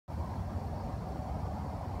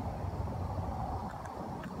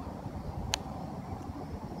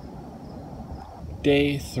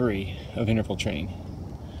Day 3 of interval training.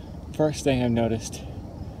 First thing I've noticed,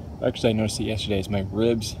 actually I noticed it yesterday, is my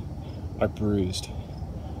ribs are bruised.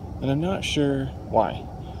 And I'm not sure why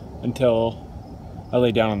until I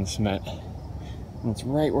lay down on the cement. And it's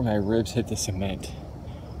right where my ribs hit the cement.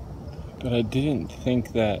 But I didn't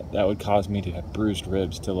think that that would cause me to have bruised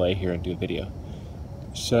ribs to lay here and do a video.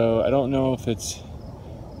 So I don't know if it's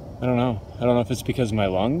because of my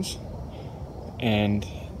lungs and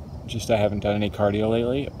just I haven't done any cardio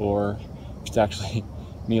lately, or it's actually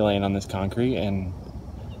me laying on this concrete, and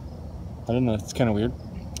I don't know, it's kind of weird.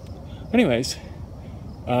 Anyways,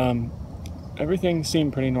 everything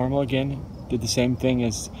seemed pretty normal again. Did the same thing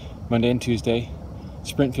as Monday and Tuesday.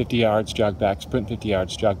 Sprint 50 yards, jog back, sprint 50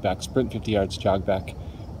 yards, jog back, sprint 50 yards, jog back.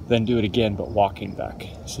 Then do it again, but walking back.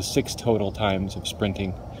 So 6 total times of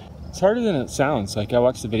sprinting. It's harder than it sounds. Like, I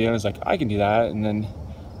watched the video and I was like, I can do that. And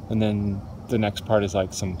then the next part is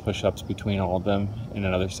like some push-ups between all of them, and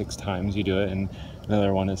another 6 times you do it. And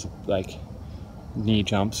another one is like knee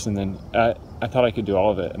jumps. And then I thought I could do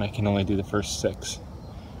all of it, and I can only do the first 6.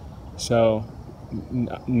 So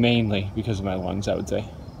mainly because of my lungs, I would say.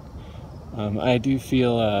 I do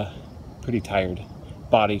feel pretty tired,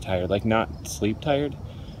 body tired, like not sleep tired,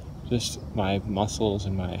 just my muscles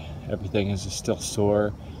and my everything is just still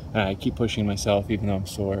sore, and I keep pushing myself even though I'm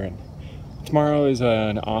sore. And tomorrow is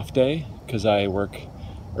an off day because I work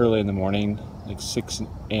early in the morning, like 6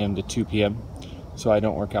 a.m. to 2 p.m. So I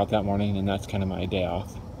don't work out that morning, and that's kind of my day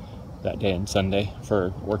off, that day and Sunday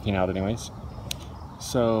for working out anyways.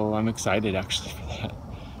 So I'm excited actually for that.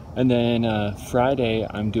 And then Friday,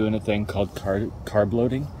 I'm doing a thing called carb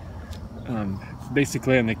loading.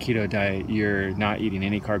 Basically, on the keto diet, you're not eating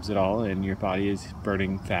any carbs at all, and your body is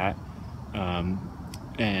burning fat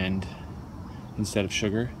and instead of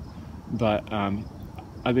sugar. But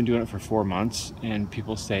I've been doing it for 4 months, and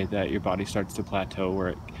people say that your body starts to plateau, where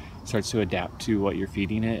it starts to adapt to what you're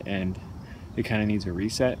feeding it, and it kind of needs a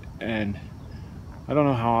reset. And I don't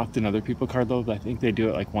know how often other people carb load, but I think they do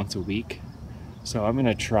it like once a week. So I'm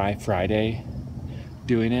gonna try Friday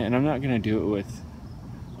doing it, and I'm not gonna do it with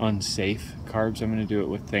unsafe carbs. I'm gonna do it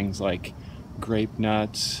with things like grape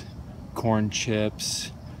nuts, corn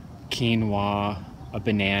chips, quinoa, a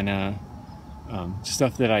banana,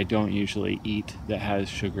 stuff that I don't usually eat that has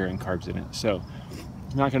sugar and carbs in it. So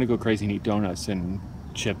I'm not gonna go crazy and eat donuts and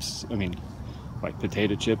chips, like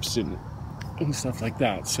potato chips and stuff like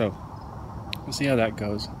that. So we'll see how that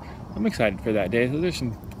goes. I'm excited for that day. There's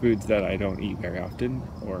some foods that I don't eat very often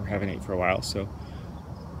or haven't ate for a while, so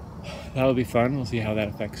that'll be fun. We'll see how that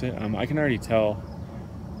affects it. I can already tell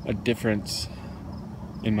a difference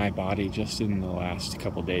in my body just in the last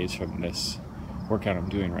couple days from this workout I'm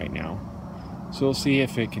doing right now. So we'll see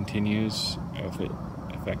if it continues, if it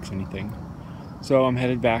affects anything. So I'm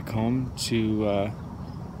headed back home to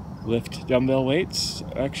lift dumbbell weights.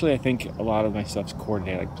 Actually, I think a lot of my stuff's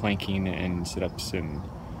coordinated, like planking and sit-ups and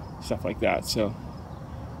stuff like that. So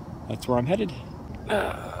that's where I'm headed.